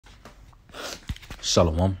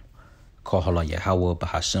Shalom. Kohala Yahweh,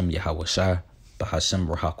 Bahashem Yahweh Shai, Bahashem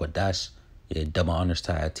Rahakwadash. Yeah, double honors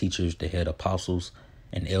to our teachers, the head apostles,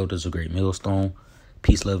 and elders of Great Millstone.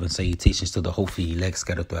 Peace, love, and salutations to the hopeful elect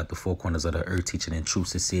scattered throughout the four corners of the earth, teaching in true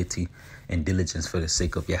sincerity and diligence for the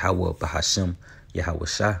sake of Yahweh, Bahashem Yahweh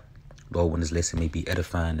Shai. Lord, when this lesson may be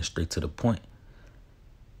edifying and straight to the point.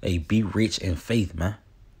 Hey, be rich in faith, man.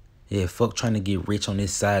 Yeah, fuck trying to get rich on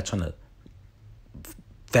this side, trying to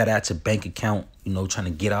fat out your bank account, trying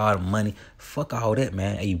to get all the money. Fuck all that,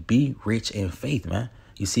 man. Hey, be rich in faith, man.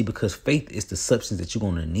 You see, because faith is the substance that you're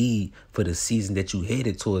going to need for the season that you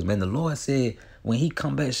headed towards, man. The Lord said when he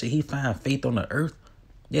come back, should he find faith on the earth?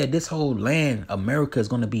 Yeah, this whole land, America, is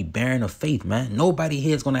going to be barren of faith, man. Nobody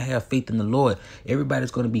here is going to have faith in the Lord.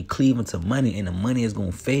 Everybody's going to be cleaving to money, and the money is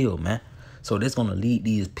going to fail, man. So that's going to lead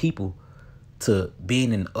these people to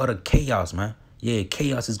being in utter chaos, man. Yeah,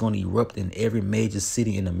 chaos is going to erupt in every major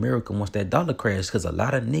city in America once that dollar crash, because a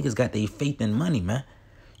lot of niggas got their faith in money, man.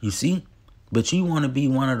 You see? But you want to be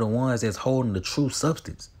one of the ones that's holding the true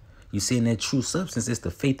substance. You see, in that true substance, it's the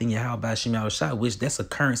faith in Yahweh Hashem Yahweh Shai, which that's a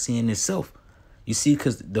currency in itself. You see,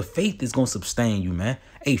 because the faith is going to sustain you, man.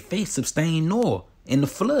 Hey, faith sustained Noah in the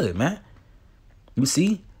flood, man. You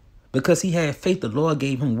see? Because he had faith, the Lord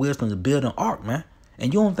gave him wisdom to build an ark, man.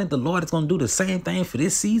 And you don't think the Lord is going to do the same thing for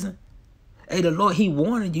this season? Hey, the Lord, he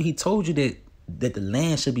warned you. He told you that the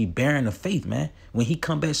land should be barren of faith, man. When he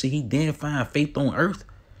come back, should he then find faith on earth?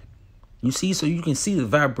 You see, so you can see the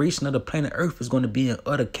vibration of the planet Earth is going to be in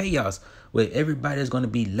utter chaos, where everybody is going to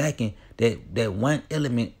be lacking that one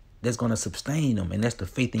element that's going to sustain them, and that's the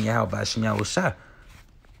faith in Yahweh Hashem Yahweh Shai.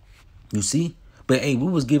 You see? But hey,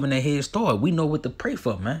 we was given a head start. We know what to pray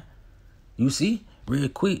for, man. You see? Real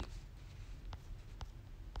quick.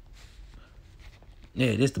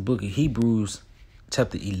 Yeah, this is the book of Hebrews,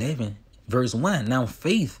 chapter 11, verse 1. Now,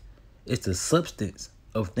 faith is the substance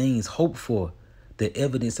of things hoped for, the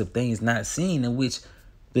evidence of things not seen, in which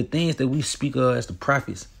the things that we speak of as the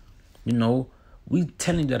prophets, we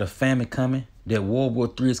telling you that a famine coming, that World War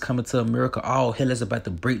III is coming to America, all hell is about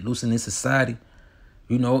to break loose in this society,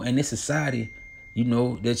 and this society,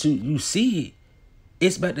 that you see it,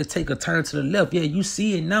 it's about to take a turn to the left. Yeah, you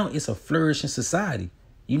see it now. It's a flourishing society.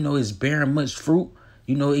 It's bearing much fruit.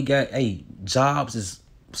 It got, jobs is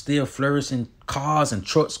still flourishing, cars and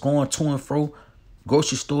trucks going to and fro.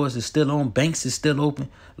 Grocery stores is still on. Banks is still open.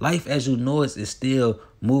 Life as you know it is still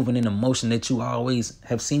moving in the motion that you always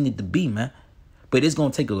have seen it to be, man. But it's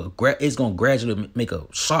going to it's going to gradually make a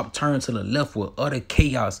sharp turn to the left with utter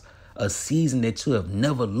chaos. A season that you have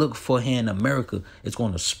never looked for here in America. It's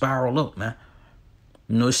going to spiral up, man.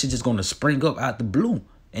 It's just going to spring up out the blue.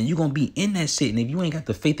 And you're going to be in that shit. And if you ain't got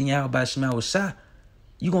the faith in Yahweh Hashem Yahweh Shai,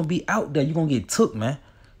 you're going to be out there. You're going to get took, man.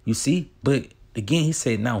 You see? But again, he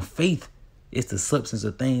said, now faith is the substance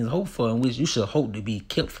of things hoped for, in which you should hope to be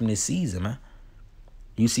kept from this season, man.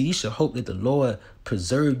 You see, you should hope that the Lord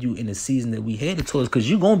preserved you in the season that we headed towards, because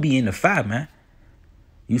you're going to be in the fire, man.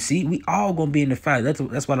 You see, we all going to be in the fire.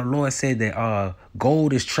 That's why the Lord said that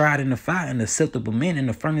gold is tried in the fire and acceptable men in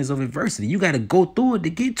the furnace of adversity. You got to go through it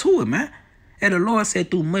to get to it, man. And the Lord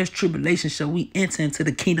said, through much tribulation shall we enter into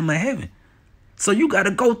the kingdom of heaven. So you got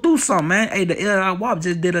to go through something, man. Hey, the LIWAP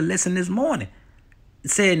just did a lesson this morning. It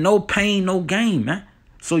said no pain, no gain, man.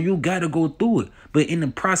 So you got to go through it. But in the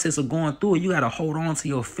process of going through it, you got to hold on to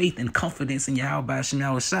your faith and confidence in Yahweh Hashem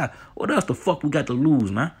Yahweh Shai. What else the fuck we got to lose,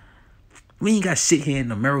 man? We ain't got shit here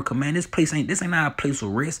in America, man. This ain't our place of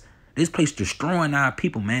rest. This place destroying our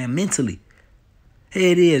people, man, mentally.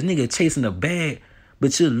 Here it is, nigga chasing a bag,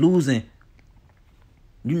 but you're losing.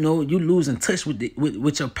 You losing touch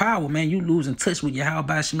with your power, man. You losing touch with your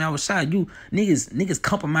Yahweh Hashem Yahweh Shai. You niggas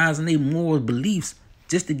compromising their moral beliefs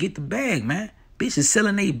just to get the bag, man. Bitches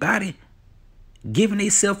selling their body, giving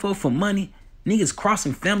themselves up for money. Niggas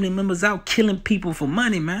crossing family members out, killing people for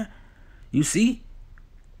money, man. You see?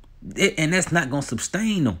 And that's not going to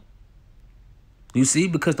sustain them. You see?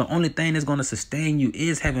 Because the only thing that's going to sustain you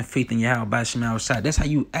is having faith in Yahweh Hashem Yahweh Shai. That's how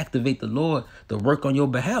you activate the Lord to work on your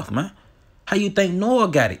behalf, man. How you think Noah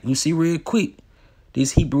got it? You see, real quick,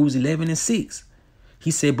 this Hebrews 11:6.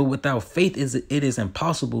 He said, but without faith it is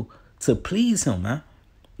impossible to please him, man.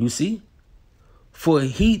 You see? For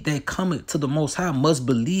he that cometh to the Most High must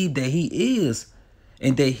believe that he is,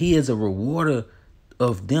 and that he is a rewarder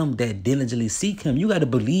of them that diligently seek him. You got to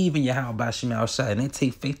believe in Yahweh Hashem Yahweh Shai, and it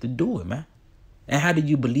take faith to do it, man. And how do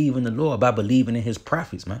you believe in the Lord? By believing in his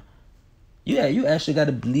prophets, man. Yeah, you actually got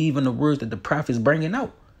to believe in the words that the prophets bringing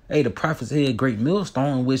out. Hey, the prophets here at Great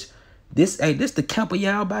Millstone, which this the camp of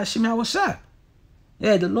Yahweh Hashem Yahweh Shai.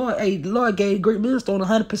 Yeah, the Lord gave Great Millstone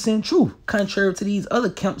 100% truth, contrary to these other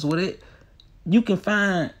camps with it you can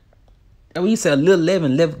find, we said a little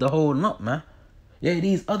leaven left the whole lump, man. Yeah,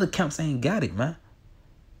 these other camps ain't got it, man.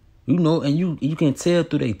 You know, and you can tell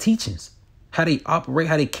through their teachings, how they operate,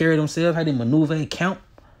 how they carry themselves, how they maneuver and count.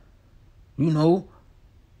 You know.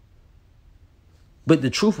 But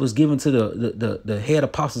the truth was given to the head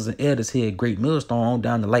apostles and elders here at Great Millstone, on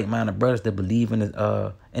down to like-minded brothers that believe in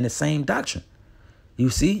the same doctrine.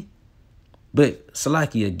 You see? But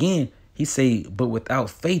Salaki, again, he say, but without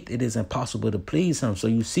faith, it is impossible to please him. So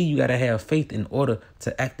you see, you got to have faith in order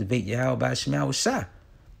to activate Yahweh Shema Shah.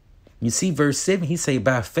 You see, verse 7, he say,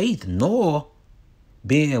 by faith, Noah,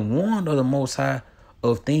 being warned of the Most High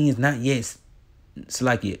of things not yet,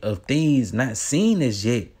 Salaki, of things not seen as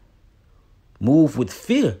yet, moved with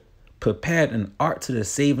fear, prepared an ark to the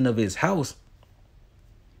saving of his house,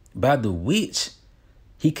 by the which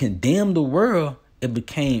he condemned the world and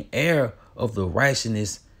became heir of the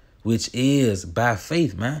righteousness which is by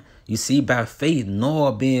faith, man. You see, by faith,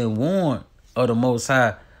 Noah being warned of the Most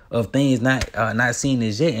High of things not seen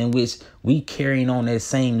as yet, in which we carrying on that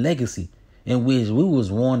same legacy, in which we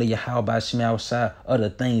was warned of Yahweh Shema Shah of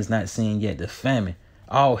the things not seen yet, the famine,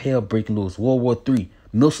 all hell breaking loose, World War III,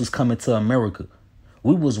 missiles coming to America.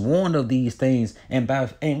 We was warned of these things, and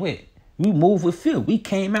we moved with fear. We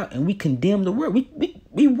came out and we condemned the world.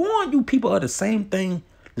 We warned you people of the same thing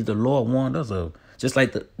that the Lord warned us of. Just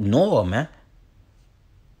like Noah, man.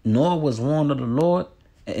 Noah was warned of the Lord,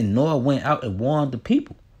 and Noah went out and warned the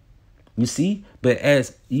people. You see? But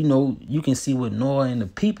as you know, you can see with Noah and the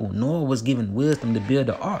people, Noah was given wisdom to build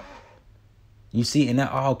the ark. You see, and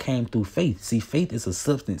that all came through faith. See, faith is a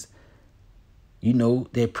substance, you know,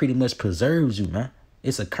 that pretty much preserves you, man.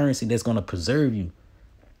 It's a currency that's going to preserve you.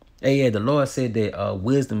 Hey, yeah, the Lord said that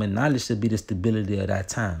wisdom and knowledge should be the stability of our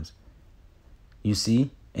times. You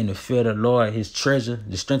see? And the fear of the Lord, his treasure,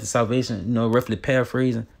 the strength of salvation, you know, roughly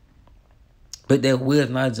paraphrasing. But that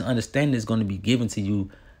wisdom, knowledge, and understanding is going to be given to you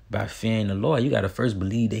by fearing the Lord. You got to first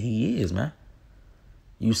believe that he is, man.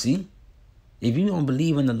 You see? If you don't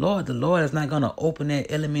believe in the Lord is not going to open that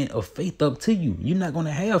element of faith up to you. You're not going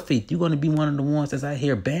to have faith. You're going to be one of the ones that's out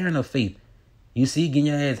here barren of faith. You see, getting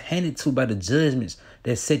your ass handed to by the judgments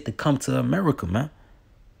that's set to come to America, man.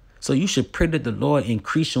 So you should pray that the Lord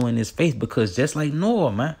increase you in his faith, because just like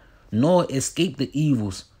Noah, man, Noah escaped the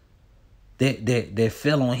evils that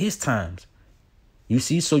fell on his times. You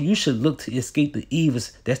see, so you should look to escape the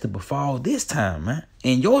evils that's to befall this time, man,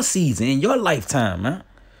 in your season, in your lifetime, man.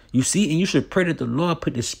 You see, and you should pray that the Lord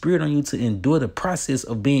put the spirit on you to endure the process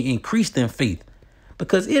of being increased in faith,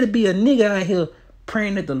 because it'll be a nigga out here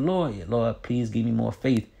praying that the Lord, please give me more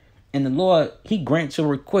faith. And the Lord, he grants your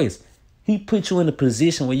request. He put you in a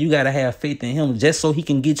position where you got to have faith in him just so he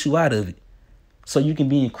can get you out of it. So you can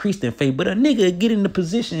be increased in faith. But a nigga get in the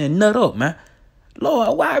position and nut up, man.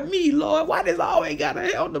 Lord, why me, Lord? Why this always got to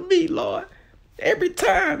happen to me, Lord? Every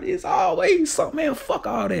time it's always something, man. Fuck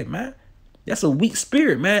all that, man. That's a weak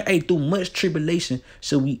spirit, man. Hey, through much tribulation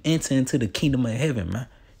shall we enter into the kingdom of heaven, man.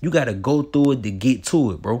 You got to go through it to get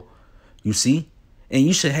to it, bro. You see? And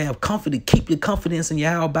you should have confidence. Keep your confidence in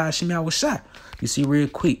Yahweh Shema Shah. You see, real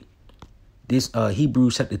quick. This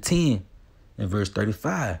Hebrews chapter 10 and verse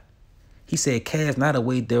 35. He said, cast not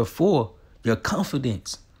away therefore your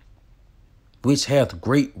confidence, which hath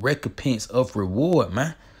great recompense of reward,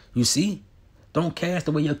 man. You see? Don't cast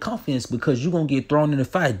away your confidence, because you're going to get thrown in the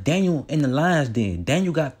fire. Daniel in the lion's den.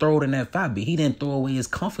 Daniel got thrown in that fire, but he didn't throw away his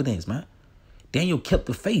confidence, man. Daniel kept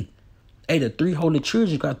the faith. Hey, the 3 holy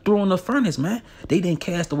children got thrown in the furnace, man. They didn't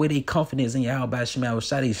cast away their confidence in Yahweh Shema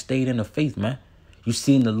Shah. They stayed in the faith, man. You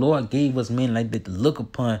see, the Lord gave us men like that to look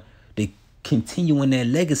upon, to continue in their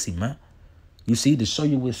legacy, man. You see, to show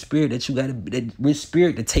you what spirit that you got to, that which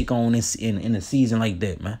spirit to take on in a season like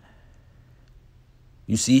that, man.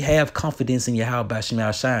 You see, have confidence in Yahweh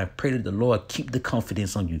Shema Shah. Pray that the Lord keep the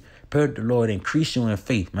confidence on you. Pray that the Lord increase you in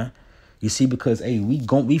faith, man. You see, because hey,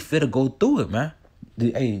 we fit to go through it, man.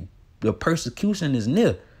 The persecution is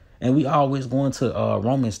near, and we always going to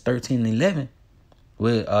Romans 13:11.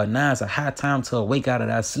 Where now is a high time to awake out of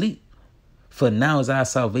our sleep. For now is our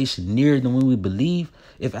salvation nearer than when we believe.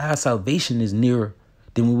 If our salvation is nearer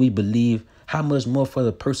than when we believe, how much more for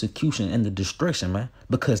the persecution and the destruction, man?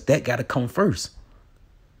 Because that got to come first.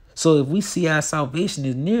 So if we see our salvation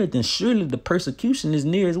is near, then surely the persecution is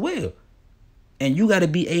near as well. And you got to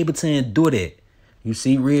be able to endure that. You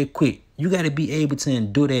see, real quick, you got to be able to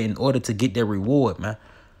endure that in order to get that reward, man.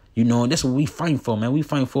 You know, and that's what we fight for, man. We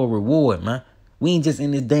fight for a reward, man. We ain't just in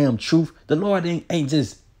this damn truth. The Lord ain't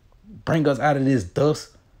just bring us out of this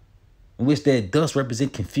dust, in which that dust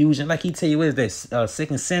represent confusion. Like he tell you, what is that?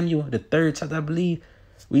 2 Samuel, the 3rd chapter, I believe.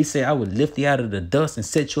 We say, I would lift you out of the dust and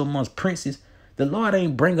set you amongst princes. The Lord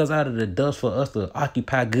ain't bring us out of the dust for us to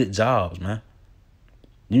occupy good jobs, man.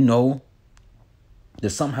 You know, to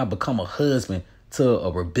somehow become a husband to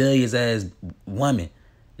a rebellious ass woman.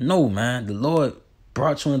 No, man. The Lord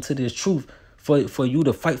brought you into this truth for you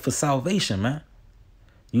to fight for salvation, man.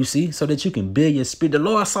 You see, so that you can build your spirit. The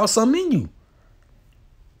Lord saw something in you.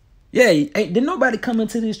 Yeah, did nobody come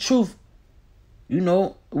into this truth? You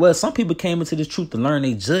know, well, some people came into this truth to learn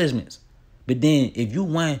their judgments. But then if you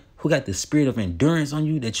one who got the spirit of endurance on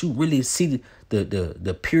you, that you really see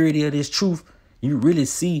the purity of this truth, you really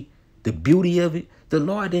see the beauty of it. The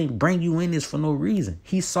Lord didn't bring you in this for no reason.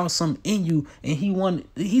 He saw something in you, and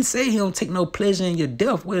he said he don't take no pleasure in your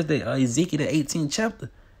death. Where's that? Ezekiel the 18th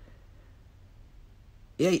chapter.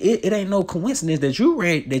 It ain't no coincidence that you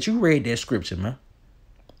read that scripture, man.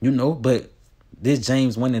 You know, but this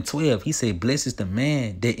James 1:12, he said, blessed is the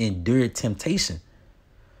man that endured temptation.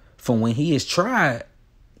 For when he is tried,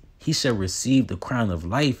 he shall receive the crown of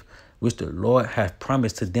life, which the Lord hath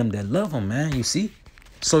promised to them that love him, man. You see?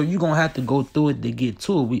 So you're going to have to go through it to get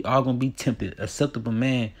to it. We are going to be tempted. Acceptable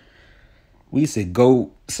man. We said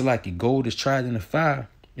gold, so like gold is tried in the fire,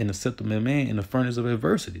 and acceptable man in the furnace of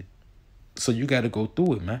adversity. So you got to go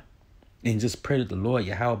through it, man. And just pray to the Lord,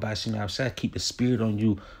 Yahweh Bashim Yahushua, keep the spirit on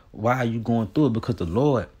you while you going through it, because the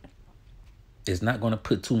Lord is not going to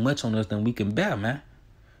put too much on us than we can bear, man.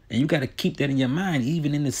 And you got to keep that in your mind,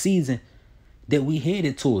 even in the season that we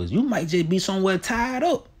headed towards. You might just be somewhere tied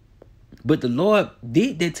up, but the Lord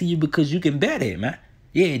did that to you because you can bear that, man.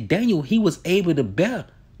 Yeah, Daniel, he was able to bear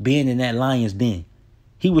being in that lion's den.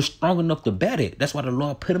 He was strong enough to bear that. That's why the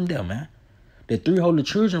Lord put him there, man. The 3 holy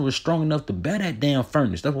children were strong enough to bear that damn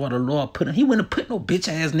furnace. That's why the Lord put him. He wouldn't have put no bitch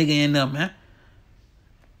ass nigga in there, man.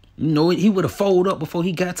 You know, he would have folded up before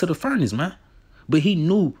he got to the furnace, man. But he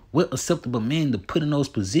knew what acceptable man to put in those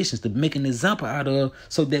positions to make an example out of,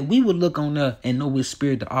 so that we would look on there and know which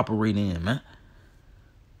spirit to operate in, man.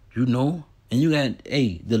 You know? And you got,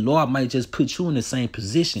 hey, the Lord might just put you in the same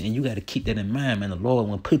position, and you got to keep that in mind, man. The Lord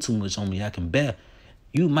won't put too much on me. I can bear.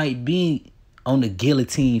 You might be on the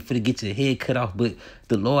guillotine for to get your head cut off, but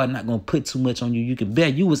the Lord not going to put too much on you. You can bear.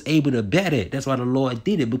 You was able to bear that. That's why the Lord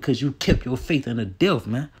did it, because you kept your faith in the death,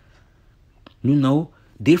 man. You know,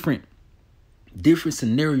 different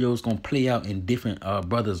scenarios going to play out in different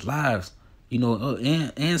brothers' lives, you know,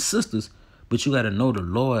 and sisters. But you got to know the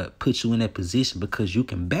Lord put you in that position because you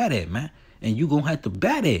can bear that, man. And you going to have to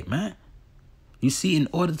bear that, man. You see, in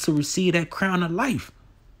order to receive that crown of life,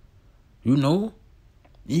 you know,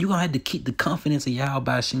 and you're going to have to keep the confidence of Yahweh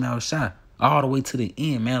Bashim Yahushua all the way to the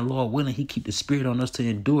end, man. Lord willing, he keep the spirit on us to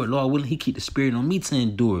endure. Lord willing, he keep the spirit on me to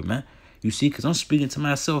endure, man. You see, because I'm speaking to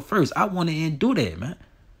myself first. I want to endure that, man.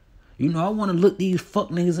 You know, I want to look these fuck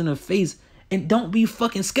niggas in the face and don't be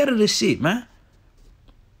fucking scared of this shit, man.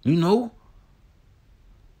 You know?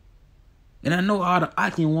 And I know all the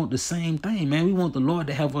Akim want the same thing, man. We want the Lord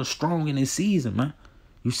to have us strong in this season, man.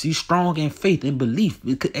 You see, strong in faith and belief.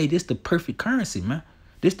 Because, hey, this the perfect currency, man.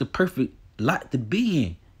 This the perfect lot to be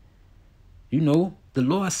in. You know, the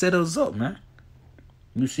Lord set us up, man.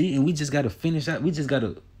 You see, and we just got to finish out. We just got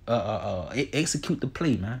to execute the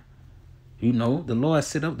play, man. You know, the Lord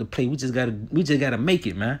set up the play. We just gotta make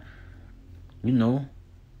it, man. You know.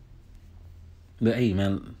 But hey,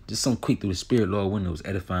 man, just something quick through the spirit, Lord, when it was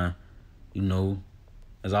edifying. You know,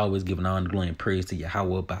 as always, giving honor, glory, and praise to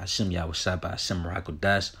Yahweh by Hashem, Yahweh Shai by Hashem,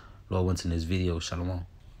 Rahakodash. Lord, went in this video. Shalom.